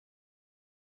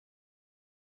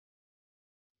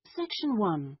Section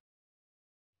 1.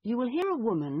 You will hear a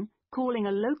woman calling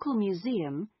a local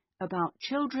museum about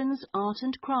children's art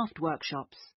and craft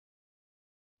workshops.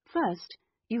 First,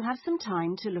 you have some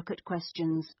time to look at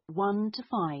questions 1 to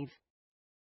 5.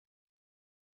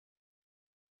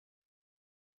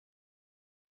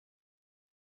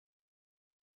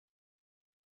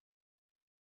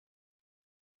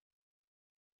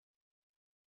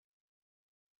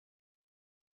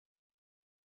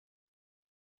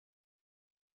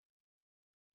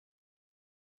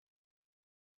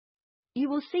 You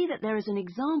will see that there is an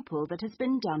example that has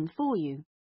been done for you.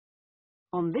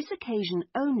 On this occasion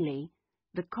only,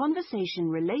 the conversation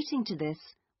relating to this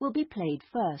will be played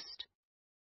first.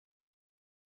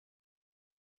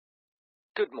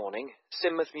 Good morning,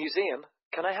 Sidmouth Museum.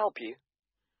 Can I help you?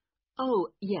 Oh,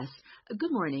 yes.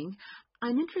 Good morning.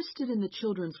 I'm interested in the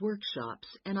children's workshops,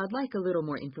 and I'd like a little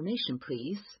more information,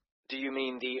 please. Do you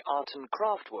mean the art and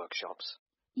craft workshops?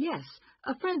 Yes,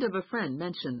 a friend of a friend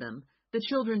mentioned them. The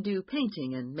children do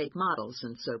painting and make models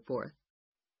and so forth.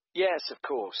 Yes, of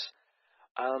course.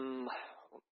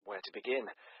 Where to begin?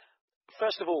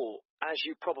 First of all, as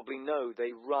you probably know,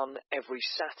 they run every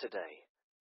Saturday.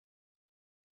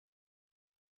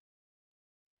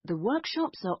 The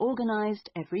workshops are organised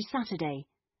every Saturday,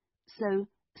 so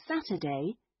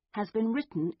Saturday has been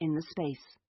written in the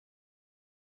space.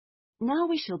 Now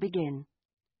we shall begin.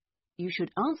 You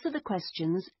should answer the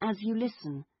questions as you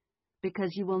listen,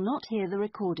 because you will not hear the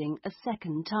recording a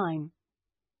second time.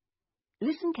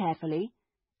 Listen carefully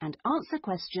and answer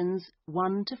questions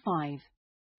 1 to 5.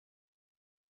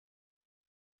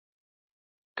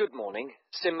 Good morning,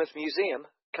 Sidmouth Museum.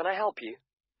 Can I help you?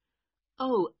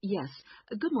 Oh, yes.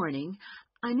 Good morning.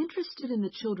 I'm interested in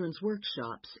the children's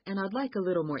workshops, and I'd like a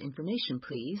little more information,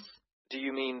 please. Do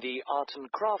you mean the art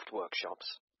and craft workshops?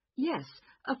 Yes,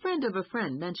 a friend of a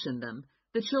friend mentioned them.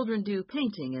 The children do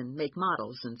painting and make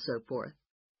models and so forth.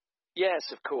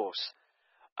 Yes, of course.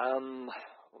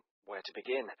 Where to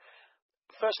begin?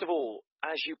 First of all,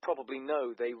 as you probably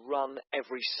know, they run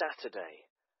every Saturday.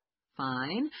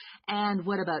 Fine. And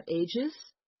what about ages?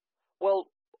 Well,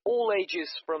 all ages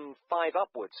from 5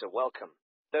 upwards are welcome,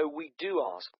 though we do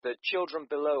ask that children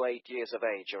below 8 years of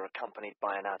age are accompanied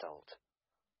by an adult.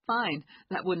 Fine.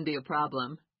 That wouldn't be a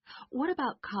problem. What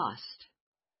about cost?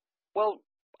 Well,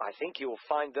 I think you'll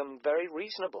find them very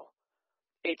reasonable.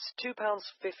 It's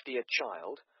 £2.50 a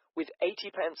child, with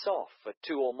 80p off for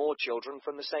 2 or more children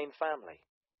from the same family.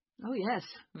 Oh, yes.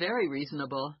 Very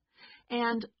reasonable.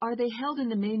 And are they held in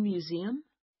the main museum?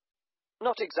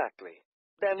 Not exactly.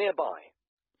 They're nearby.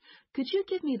 Could you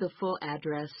give me the full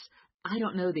address? I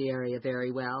don't know the area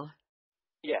very well.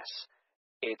 Yes,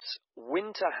 it's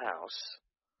Winter House,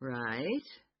 Right.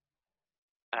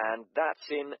 and that's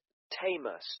in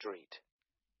Tamer Street.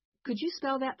 Could you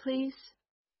spell that, please?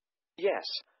 Yes,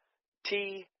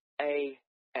 Tamer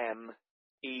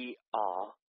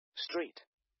Street.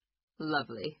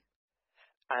 Lovely.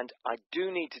 And I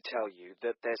do need to tell you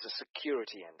that there's a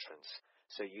security entrance,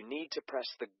 so you need to press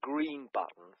the green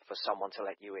button for someone to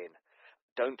let you in.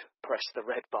 Don't press the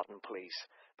red button, please.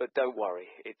 But don't worry,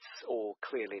 it's all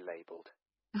clearly labelled.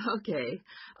 Okay.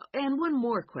 And one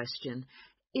more question.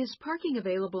 Is parking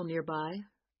available nearby?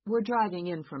 We're driving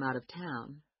in from out of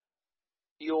town.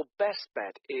 Your best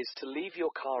bet is to leave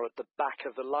your car at the back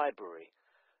of the library.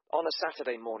 On a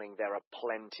Saturday morning, there are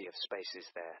plenty of spaces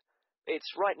there.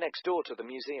 It's right next door to the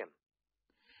museum.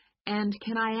 And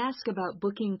can I ask about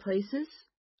booking places?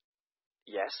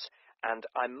 Yes, and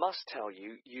I must tell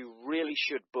you, you really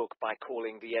should book by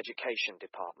calling the education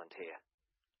department here.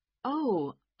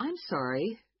 Oh, I'm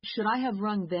sorry. Should I have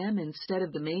rung them instead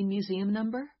of the main museum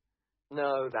number?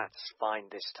 No, that's fine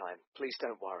this time. Please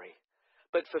don't worry.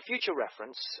 But for future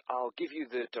reference, I'll give you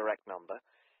the direct number.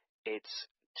 It's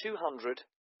 200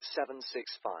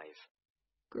 765.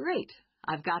 Great.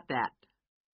 I've got that.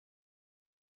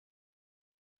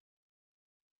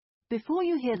 Before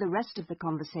you hear the rest of the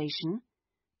conversation,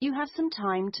 you have some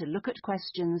time to look at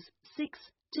questions 6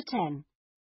 to 10.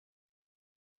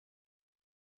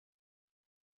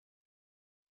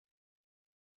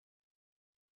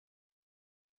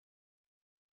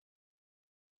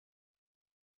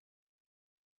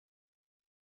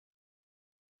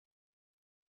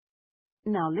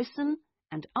 Now listen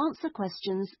and answer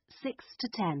questions 6 to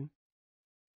 10.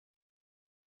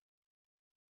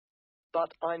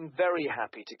 But I'm very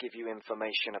happy to give you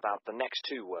information about the next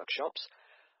 2 workshops.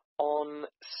 On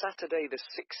Saturday the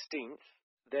 16th,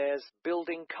 there's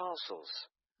building castles.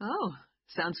 Oh,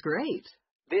 sounds great.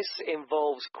 This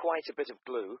involves quite a bit of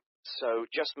glue, so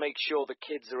just make sure the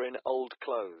kids are in old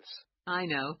clothes. I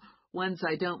know. Ones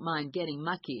I don't mind getting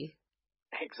mucky.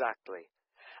 Exactly.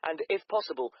 And if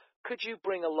possible, could you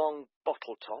bring along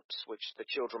bottle tops, which the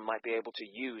children might be able to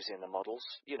use in the models,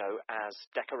 as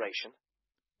decoration?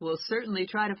 We'll certainly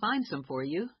try to find some for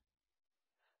you.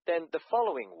 Then the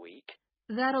following week...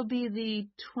 That'll be the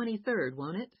 23rd,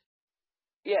 won't it?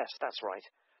 Yes, that's right.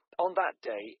 On that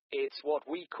day, it's what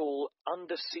we call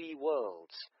undersea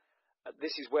worlds.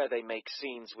 This is where they make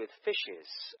scenes with fishes,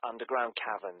 underground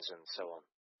caverns, and so on.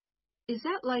 Is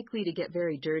that likely to get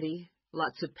very dirty?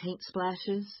 Lots of paint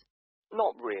splashes?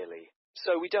 Not really,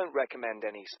 so we don't recommend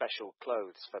any special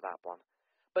clothes for that one.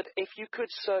 But if you could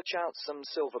search out some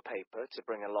silver paper to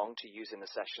bring along to use in the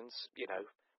sessions,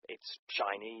 it's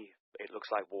shiny, it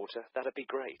looks like water, that'd be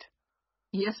great.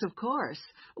 Yes, of course.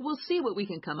 We'll see what we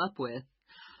can come up with.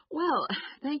 Well,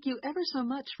 thank you ever so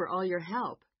much for all your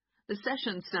help. The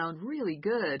sessions sound really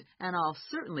good, and I'll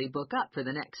certainly book up for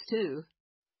the next two.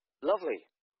 Lovely.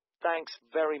 Thanks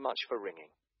very much for ringing.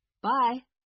 Bye.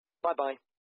 Bye-bye.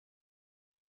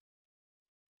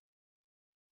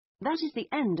 That is the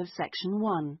end of section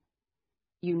 1.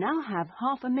 You now have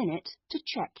half a minute to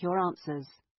check your answers.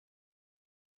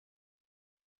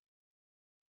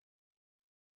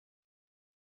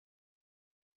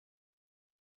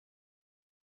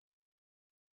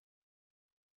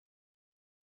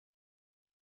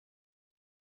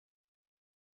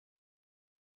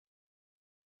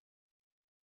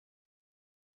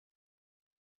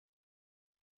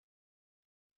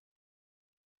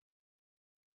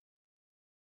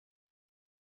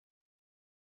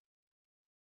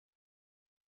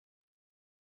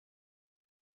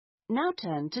 Now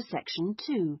turn to section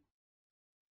 2.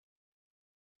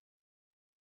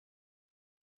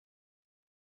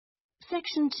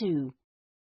 Section 2.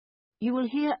 You will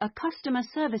hear a customer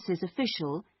services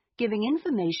official giving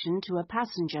information to a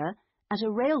passenger at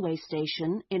a railway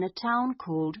station in a town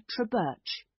called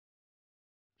Trebirch.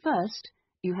 First,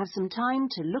 you have some time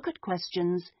to look at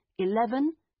questions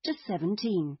 11 to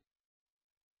 17.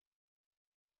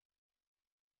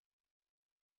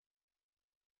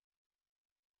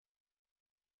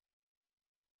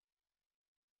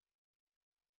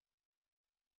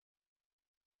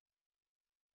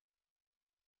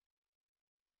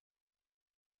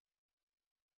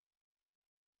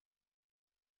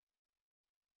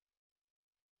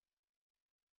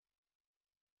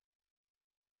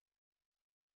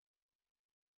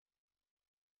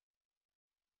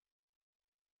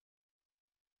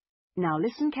 Now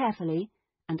listen carefully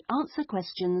and answer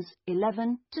questions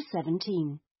 11 to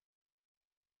 17.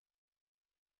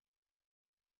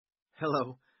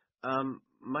 Hello.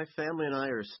 My family and I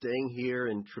are staying here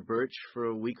in Trebirch for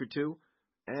a week or two,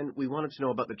 and we wanted to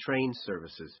know about the train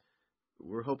services.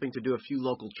 We're hoping to do a few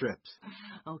local trips.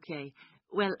 Okay.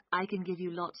 Well, I can give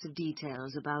you lots of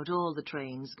details about all the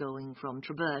trains going from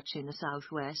Trebirch in the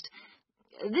southwest.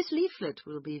 This leaflet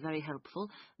will be very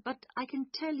helpful, but I can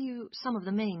tell you some of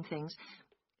the main things.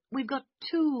 We've got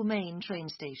 2 main train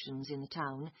stations in the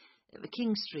town.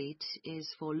 King Street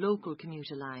is for local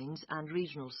commuter lines and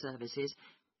regional services.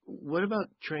 What about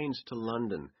trains to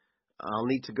London? I'll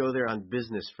need to go there on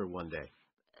business for one day.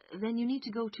 Then you need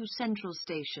to go to Central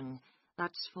Station.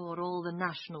 That's for all the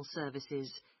national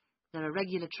services. There are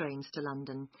regular trains to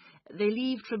London. They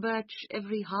leave Trebirch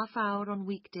every half hour on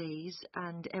weekdays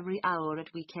and every hour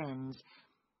at weekends.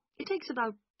 It takes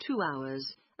about 2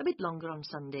 hours, a bit longer on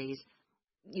Sundays.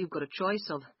 You've got a choice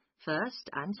of first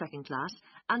and second class,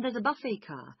 and there's a buffet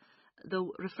car,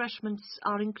 though refreshments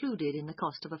are included in the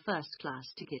cost of a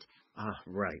first-class ticket. Ah,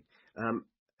 right.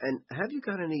 And have you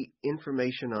got any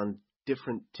information on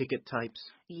different ticket types?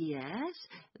 Yes,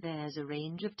 there's a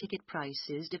range of ticket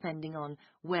prices depending on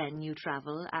when you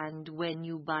travel and when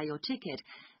you buy your ticket.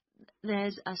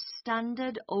 There's a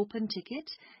standard open ticket,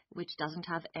 which doesn't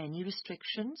have any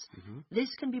restrictions.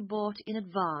 This can be bought in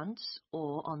advance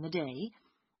or on the day.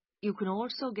 You can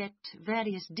also get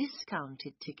various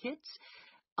discounted tickets.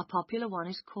 A popular one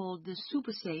is called the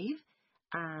Super Save,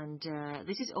 and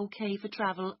this is okay for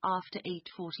travel after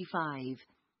 8:45.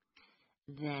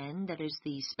 Then there is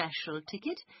the special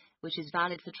ticket, which is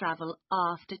valid for travel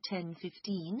after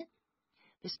 10:15.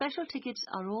 The special tickets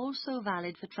are also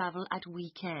valid for travel at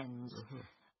weekends.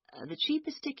 The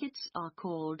cheapest tickets are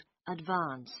called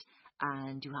advance,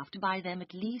 and you have to buy them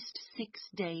at least 6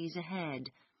 days ahead.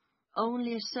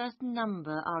 Only a certain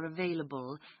number are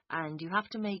available, and you have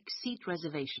to make seat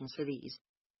reservations for these.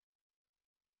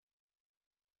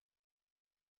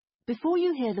 Before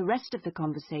you hear the rest of the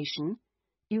conversation,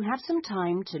 you have some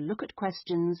time to look at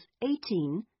questions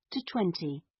 18 to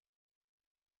 20.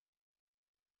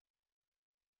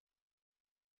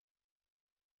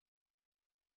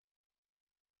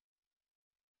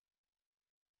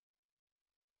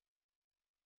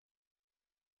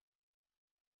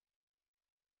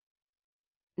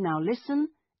 Now listen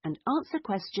and answer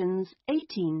questions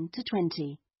 18 to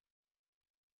 20.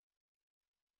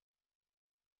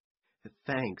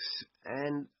 Thanks.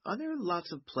 And are there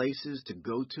lots of places to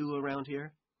go to around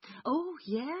here? Oh,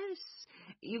 yes.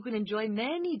 You can enjoy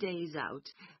many days out.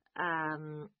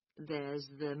 There's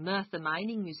the Merthyr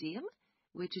Mining Museum,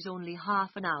 which is only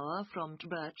half an hour from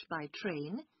Birch by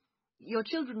train. Your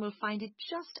children will find it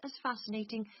just as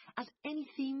fascinating as any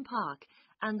theme park,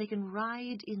 and they can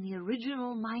ride in the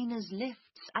original miners'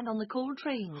 lifts and on the coal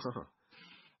trains.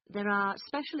 There are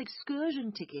special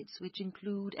excursion tickets which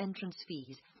include entrance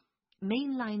fees.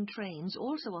 Mainline trains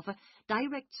also offer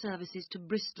direct services to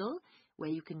Bristol,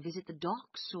 where you can visit the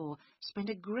docks or spend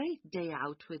a great day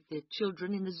out with the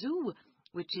children in the zoo,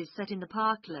 which is set in the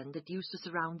parkland that used to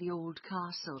surround the old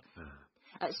castle.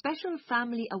 Special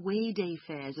family away day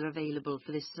fares are available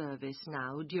for this service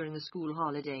now during the school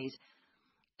holidays.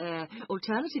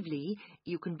 Alternatively,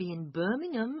 you can be in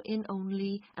Birmingham in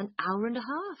only an hour and a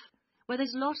half, where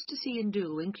there's lots to see and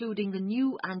do, including the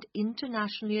new and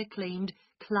internationally acclaimed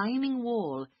climbing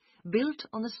wall built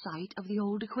on the site of the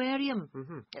old aquarium.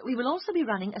 We will also be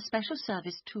running a special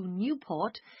service to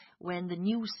Newport when the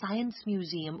new Science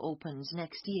Museum opens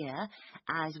next year,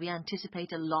 as we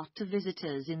anticipate a lot of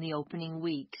visitors in the opening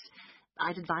weeks.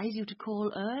 I'd advise you to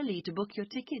call early to book your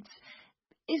tickets.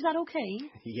 Is that okay?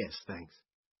 Yes, thanks.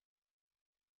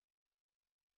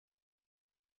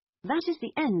 That is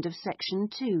the end of section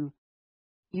 2.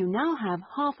 You now have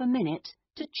half a minute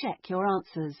to check your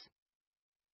answers.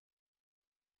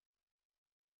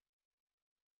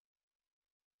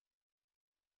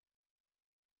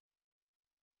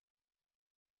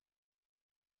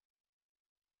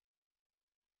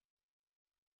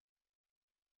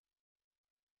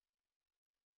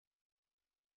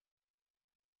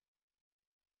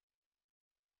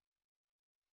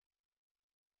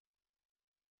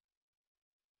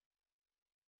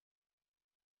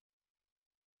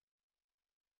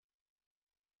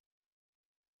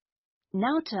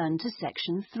 Now turn to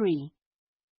section 3.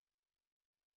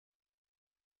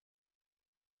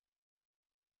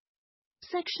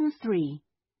 Section 3.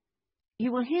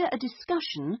 You will hear a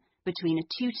discussion between a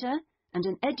tutor and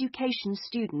an education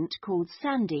student called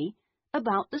Sandy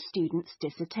about the student's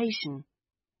dissertation.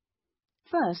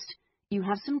 First, you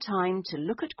have some time to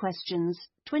look at questions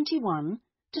 21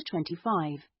 to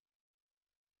 25.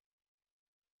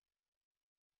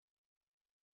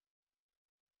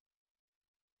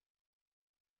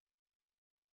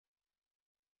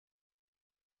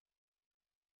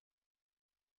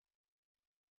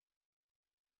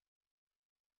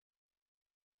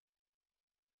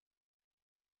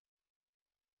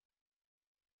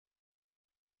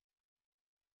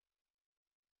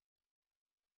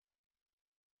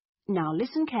 Now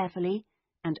listen carefully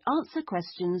and answer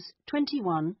questions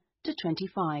 21 to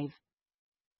 25.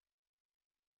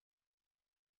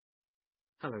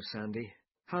 Hello, Sandy.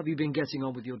 How have you been getting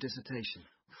on with your dissertation?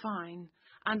 Fine.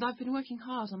 And I've been working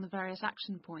hard on the various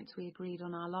action points we agreed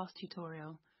on our last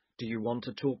tutorial. Do you want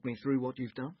to talk me through what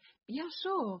you've done? Yeah,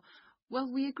 sure.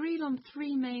 Well, we agreed on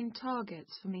 3 main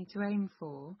targets for me to aim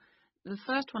for. The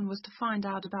first one was to find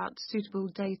out about suitable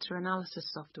data analysis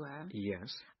software.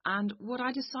 Yes. And what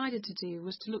I decided to do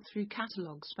was to look through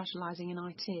catalogues specialising in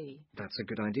IT. That's a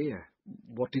good idea.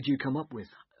 What did you come up with?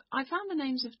 I found the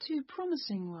names of 2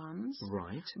 promising ones.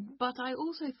 Right. But I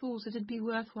also thought it'd be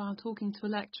worthwhile talking to a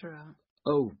lecturer.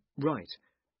 Oh, right.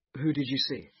 Who did you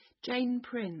see? Jane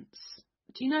Prince.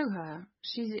 Do you know her?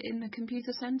 She's in the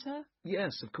computer centre?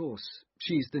 Yes, of course.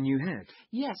 She's the new head.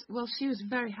 Yes, well, she was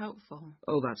very helpful.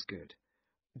 Oh, that's good.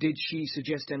 Did she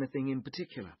suggest anything in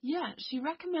particular? Yeah, she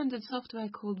recommended software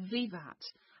called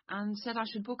VVAT and said I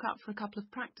should book up for a couple of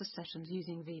practice sessions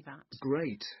using VVAT.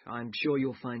 Great. I'm sure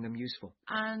you'll find them useful.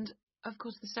 And, of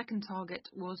course, the second target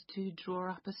was to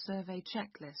draw up a survey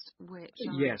checklist, which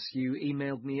Yes, you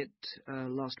emailed me it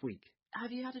last week.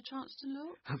 Have you had a chance to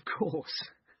look? Of course.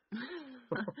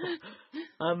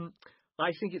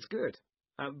 I think it's good.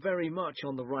 Very much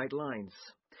on the right lines.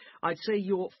 I'd say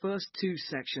your first 2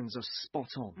 sections are spot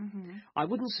on. I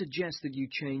wouldn't suggest that you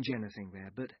change anything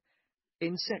there, but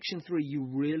in section 3 you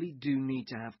really do need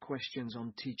to have questions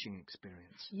on teaching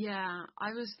experience. Yeah,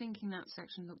 I was thinking that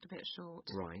section looked a bit short.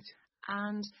 Right.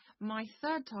 And my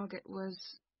third target was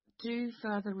do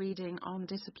further reading on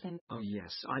discipline. Oh,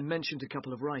 yes. I mentioned a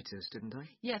couple of writers, didn't I?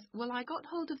 Yes, well, I got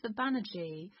hold of the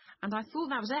Banerjee, and I thought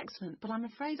that was excellent, but I'm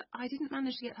afraid I didn't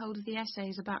manage to get hold of the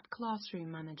essays about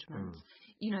classroom management.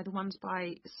 You know, the ones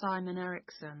by Simon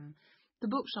Erickson. The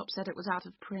bookshop said it was out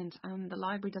of print, and the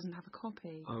library doesn't have a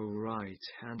copy. Oh, right.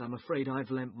 And I'm afraid I've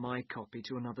lent my copy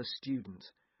to another student.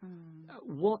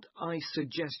 What I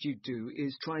suggest you do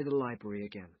is try the library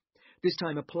again. This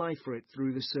time apply for it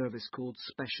through the service called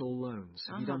Special Loans.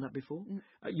 Have you done that before?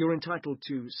 You're entitled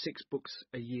to 6 books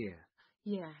a year.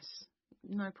 Yes,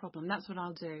 no problem. That's what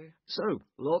I'll do. So,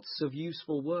 lots of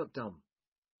useful work done.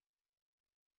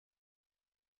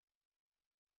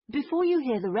 Before you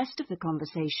hear the rest of the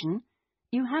conversation,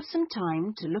 you have some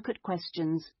time to look at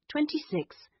questions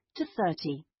 26 to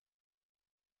 30.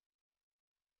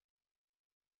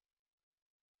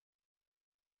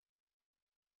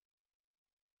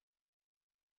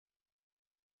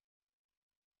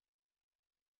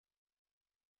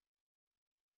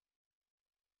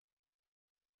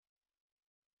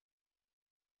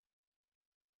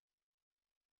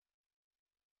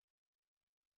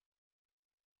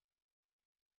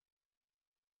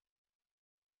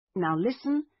 Now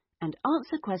listen and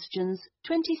answer questions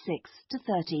 26 to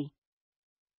 30.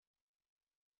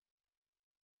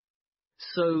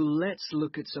 So let's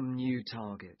look at some new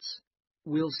targets.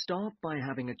 We'll start by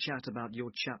having a chat about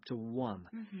your Chapter 1.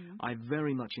 I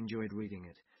very much enjoyed reading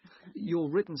it. Your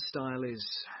written style is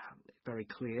very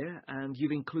clear, and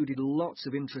you've included lots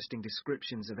of interesting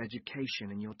descriptions of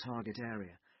education in your target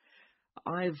area.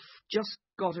 I've just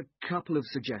got a couple of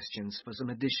suggestions for some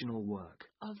additional work.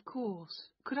 Of course.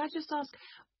 Could I just ask,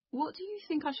 what do you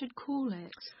think I should call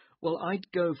it? Well,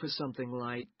 I'd go for something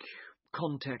like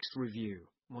context review.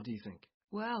 What do you think?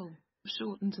 Well,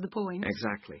 short and to the point.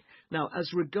 Exactly. Now, as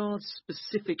regards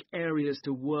specific areas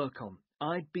to work on,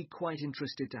 I'd be quite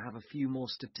interested to have a few more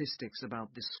statistics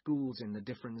about the schools in the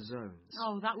different zones.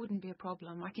 Oh, that wouldn't be a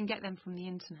problem. I can get them from the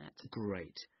internet.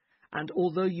 Great. And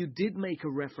although you did make a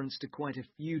reference to quite a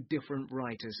few different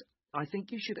writers, I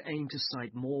think you should aim to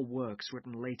cite more works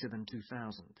written later than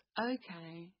 2000.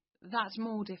 Okay. That's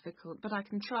more difficult, but I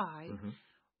can try.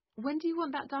 When do you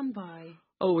want that done by?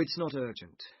 Oh, it's not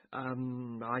urgent.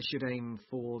 I should aim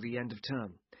for the end of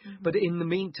term. But in the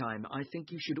meantime, I think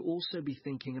you should also be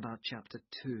thinking about Chapter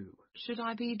 2. Should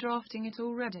I be drafting it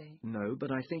already? No,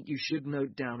 but I think you should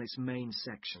note down its main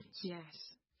sections. Yes.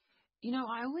 You know,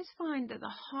 I always find that the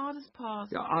hardest part...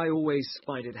 I always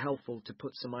find it helpful to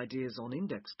put some ideas on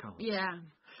index cards. Yeah.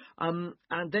 And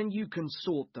then you can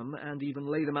sort them and even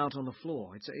lay them out on the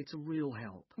floor. It's a real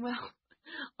help. Well,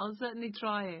 I'll certainly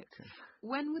try it.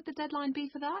 When would the deadline be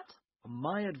for that?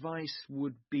 My advice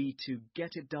would be to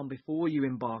get it done before you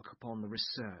embark upon the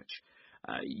research.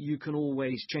 You can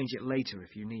always change it later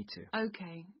if you need to.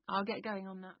 Okay, I'll get going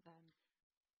on that then.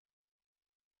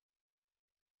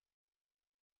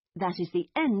 That is the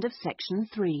end of section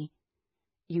 3.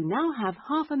 You now have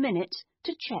half a minute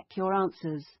to check your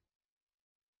answers.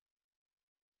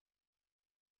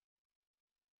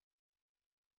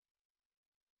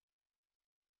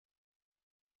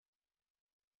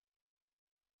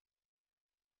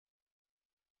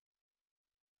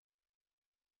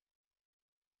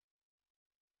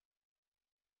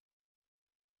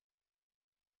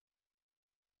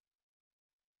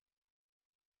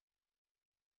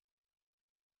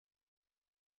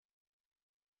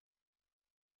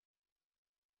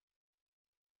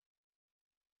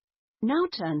 Now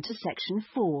turn to section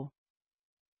 4.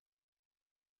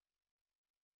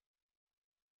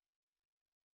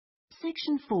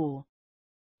 Section 4.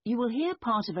 You will hear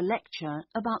part of a lecture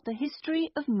about the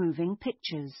history of moving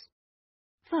pictures.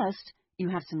 First, you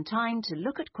have some time to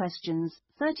look at questions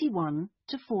 31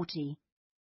 to 40.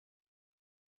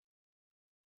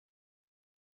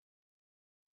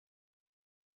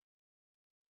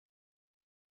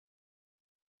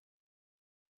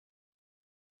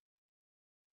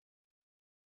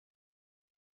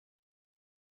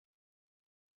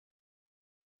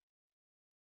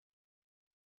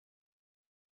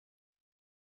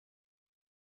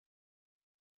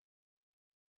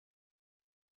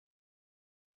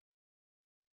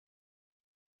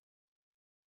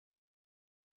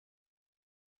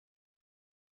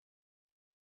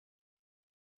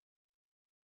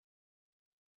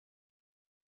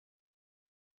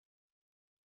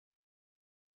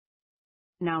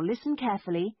 Now listen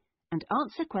carefully and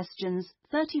answer questions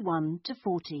 31 to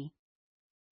 40.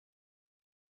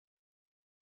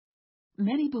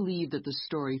 Many believe that the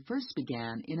story first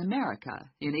began in America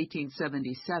in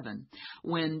 1877,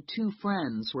 when 2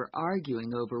 friends were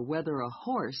arguing over whether a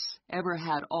horse ever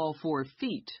had all 4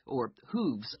 feet, or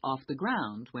hooves, off the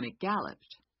ground when it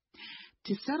galloped.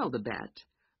 To settle the bet,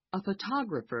 a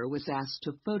photographer was asked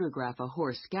to photograph a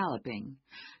horse galloping,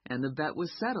 and the bet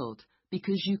was settled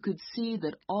because you could see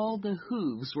that all the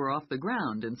hooves were off the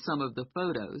ground in some of the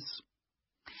photos.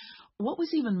 What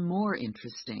was even more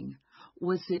interesting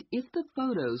was that if the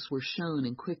photos were shown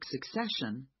in quick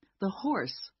succession, the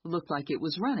horse looked like it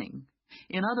was running,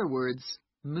 In other words,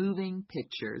 moving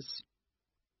pictures.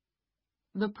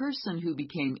 The person who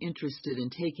became interested in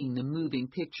taking the moving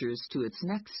pictures to its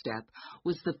next step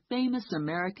was the famous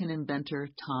American inventor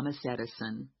Thomas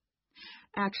Edison.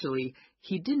 Actually,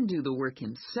 he didn't do the work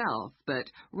himself, but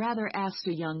rather asked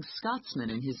a young Scotsman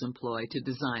in his employ to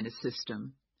design a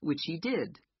system, which he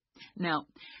did. Now,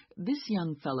 this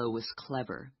young fellow was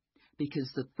clever,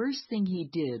 because the first thing he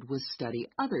did was study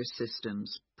other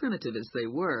systems, primitive as they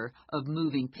were, of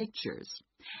moving pictures,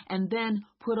 and then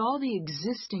put all the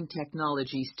existing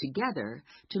technologies together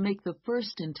to make the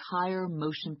first entire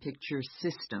motion picture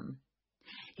system.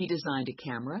 He designed a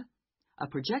camera, a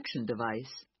projection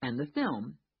device, and the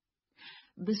film.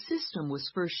 The system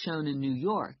was first shown in New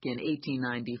York in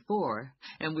 1894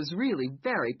 and was really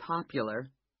very popular.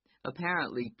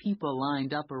 Apparently, people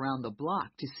lined up around the block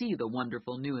to see the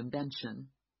wonderful new invention.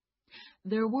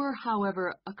 There were,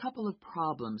 however, a couple of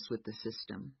problems with the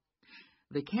system.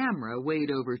 The camera weighed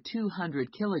over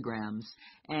 200 kilograms,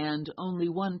 and only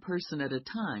one person at a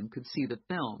time could see the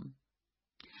film.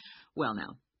 Well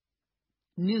now,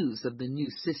 news of the new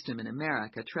system in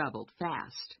America traveled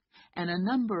fast, and a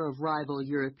number of rival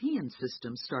European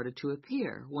systems started to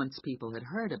appear once people had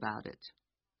heard about it.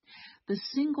 The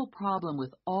single problem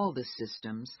with all the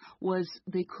systems was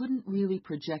they couldn't really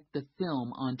project the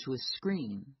film onto a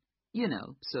screen,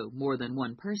 so more than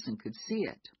one person could see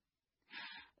it.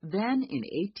 Then, in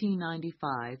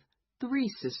 1895, 3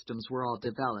 systems were all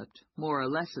developed, more or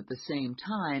less at the same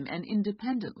time and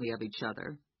independently of each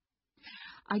other.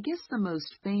 I guess the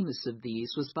most famous of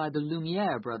these was by the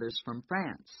Lumière brothers from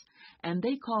France, and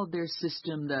they called their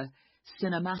system the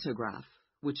cinematograph,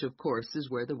 which of course is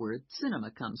where the word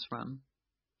cinema comes from.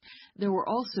 There were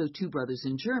also 2 brothers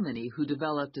in Germany who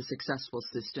developed a successful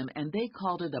system, and they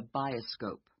called it a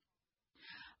bioscope.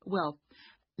 Well,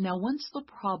 now once the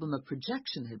problem of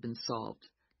projection had been solved,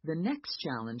 the next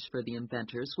challenge for the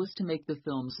inventors was to make the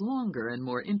films longer and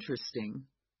more interesting.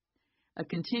 A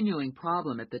continuing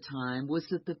problem at the time was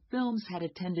that the films had a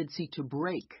tendency to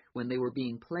break when they were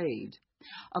being played,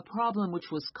 a problem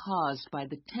which was caused by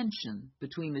the tension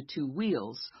between the 2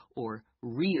 wheels, or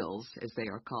reels as they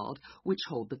are called, which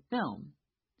hold the film.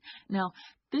 Now,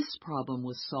 this problem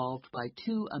was solved by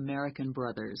 2 American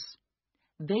brothers.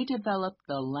 They developed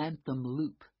the Lantham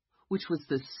loop, which was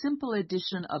the simple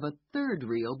addition of a 3rd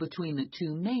reel between the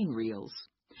 2 main reels,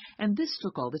 and this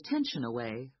took all the tension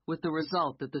away, with the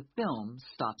result that the film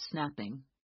stopped snapping.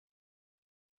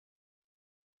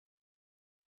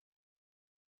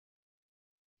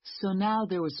 So now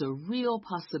there was a real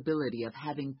possibility of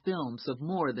having films of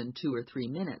more than 2 or 3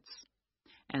 minutes.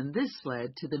 And this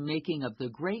led to the making of the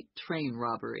Great Train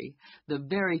Robbery, the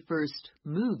very first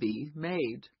movie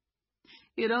made.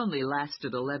 It only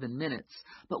lasted 11 minutes,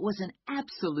 but was an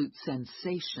absolute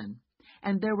sensation,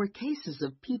 and there were cases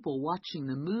of people watching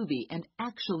the movie and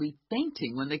actually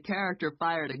fainting when the character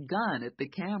fired a gun at the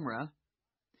camera.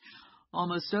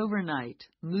 Almost overnight,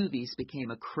 movies became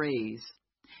a craze,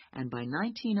 and by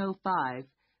 1905,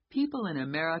 people in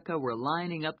America were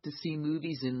lining up to see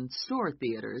movies in store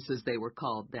theaters, as they were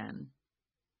called then.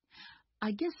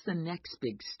 I guess the next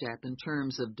big step in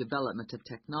terms of development of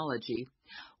technology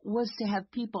was to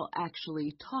have people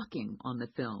actually talking on the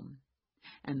film.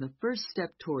 And the first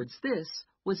step towards this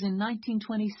was in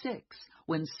 1926,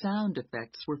 when sound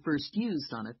effects were first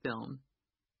used on a film.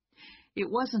 It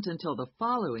wasn't until the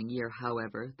following year,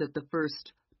 however, that the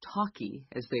first talkie,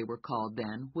 as they were called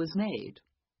then, was made.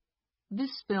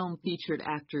 This film featured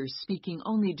actors speaking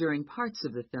only during parts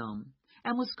of the film,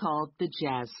 and was called The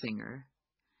Jazz Singer.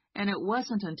 And it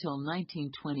wasn't until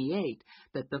 1928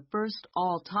 that the first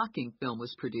all-talking film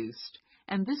was produced,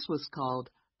 and this was called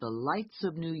The Lights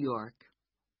of New York.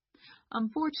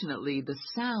 Unfortunately, the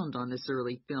sound on this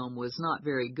early film was not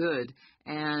very good,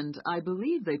 and I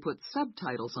believe they put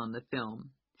subtitles on the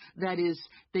film. That is,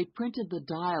 they printed the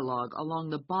dialogue along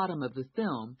the bottom of the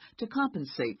film to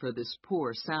compensate for this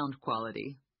poor sound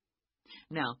quality.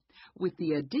 Now, with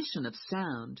the addition of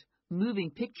sound,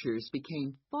 moving pictures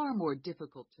became far more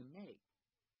difficult to make.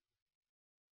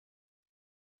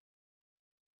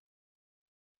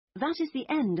 That is the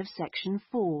end of section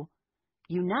 4.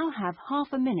 You now have half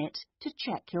a minute to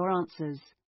check your answers.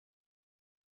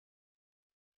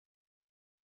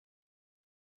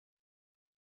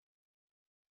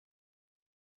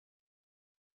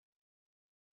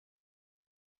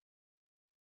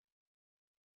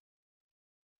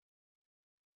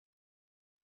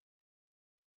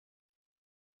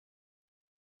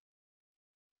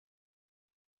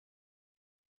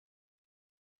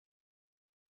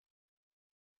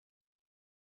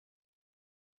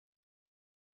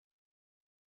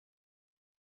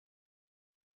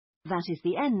 That is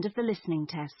the end of the listening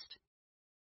test.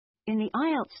 In the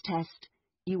IELTS test,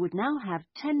 you would now have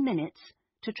 10 minutes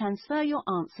to transfer your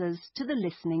answers to the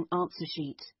listening answer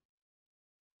sheet.